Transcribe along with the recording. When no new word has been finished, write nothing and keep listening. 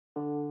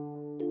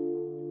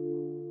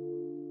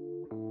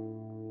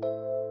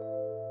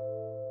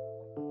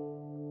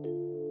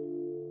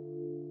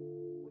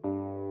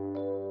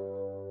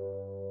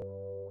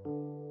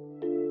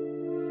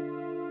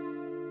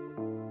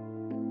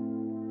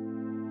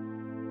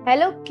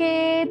Hello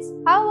kids,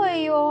 how are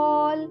you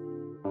all?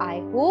 I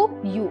hope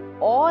you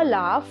all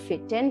are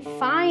fit and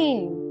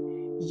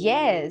fine.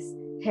 Yes,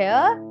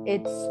 here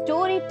it's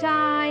story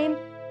time.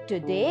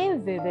 Today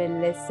we will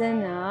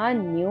listen a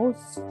new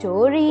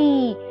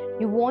story.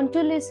 You want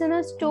to listen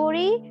a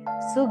story?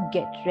 So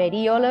get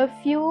ready all of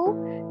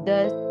you.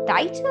 The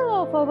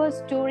title of our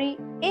story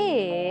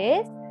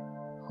is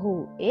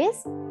Who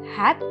is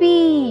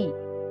Happy?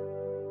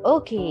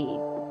 Okay,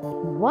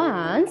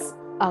 once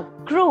a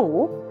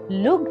crow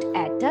looked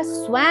at a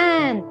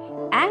swan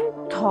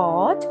and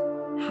thought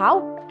how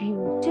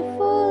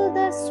beautiful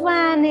the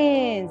swan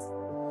is.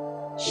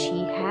 She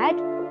had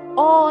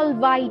all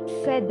white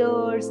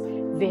feathers,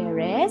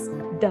 whereas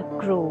the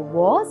crow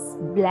was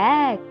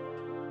black.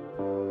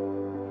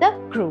 The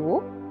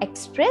crow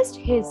expressed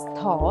his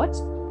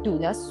thoughts to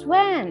the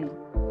swan.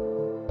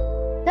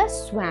 The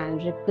swan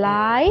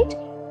replied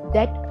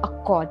that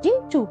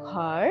according to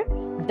her,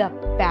 the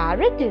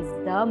parrot is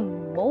the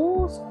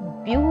most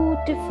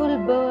beautiful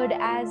bird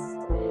as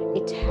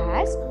it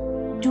has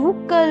two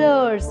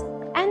colors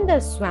and the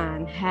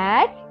swan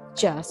had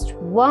just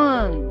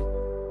one.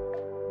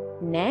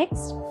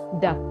 Next,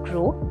 the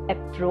crow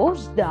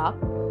approached the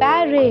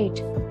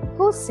parrot,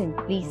 who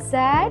simply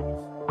said,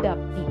 "The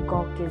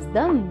peacock is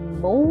the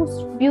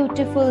most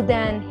beautiful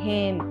than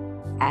him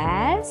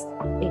as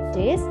it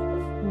is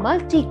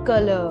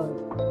multicolored."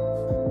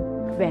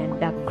 When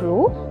the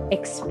crow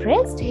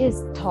expressed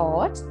his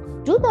thoughts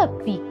to the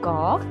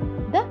peacock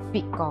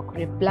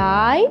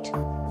replied,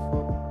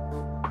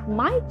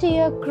 "My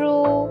dear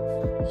crow,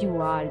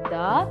 you are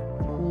the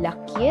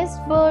luckiest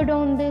bird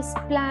on this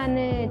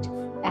planet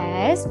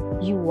as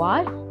you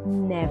are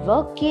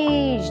never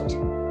caged.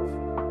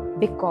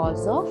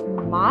 Because of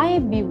my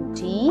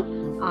beauty,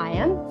 I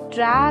am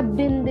trapped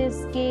in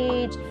this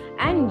cage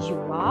and you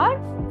are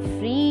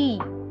free."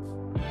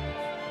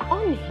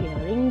 On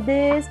hearing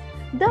this,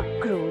 the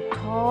crow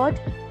thought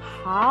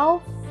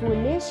how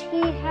foolish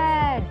he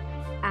had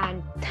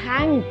and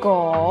thanked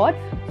God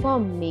for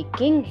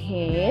making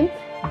him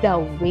the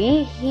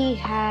way he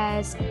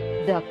has.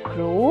 The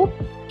crow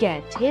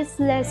get his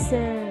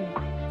lesson.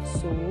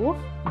 So,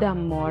 the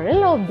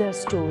moral of the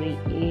story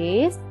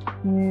is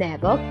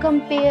never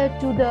compare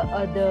to the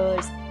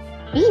others.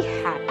 Be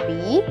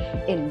happy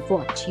in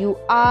what you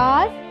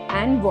are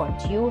and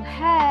what you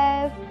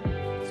have.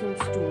 So,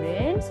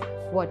 students,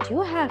 what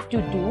you have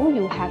to do,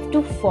 you have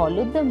to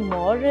follow the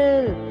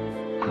moral.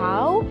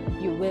 How?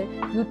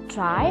 You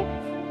try,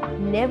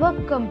 never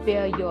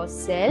compare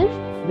yourself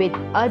with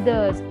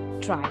others.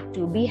 Try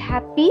to be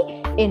happy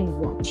in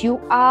what you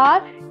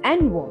are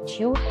and what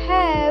you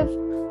have.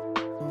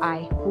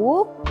 I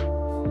hope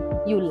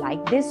you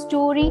like this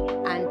story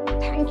and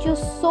thank you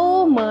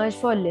so much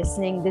for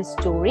listening this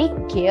story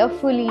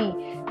carefully.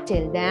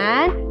 Till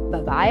then,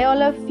 bye-bye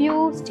all of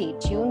you. Stay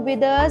tuned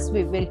with us.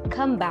 We will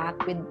come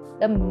back with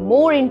a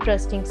more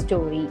interesting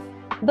story.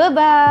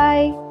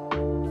 Bye-bye.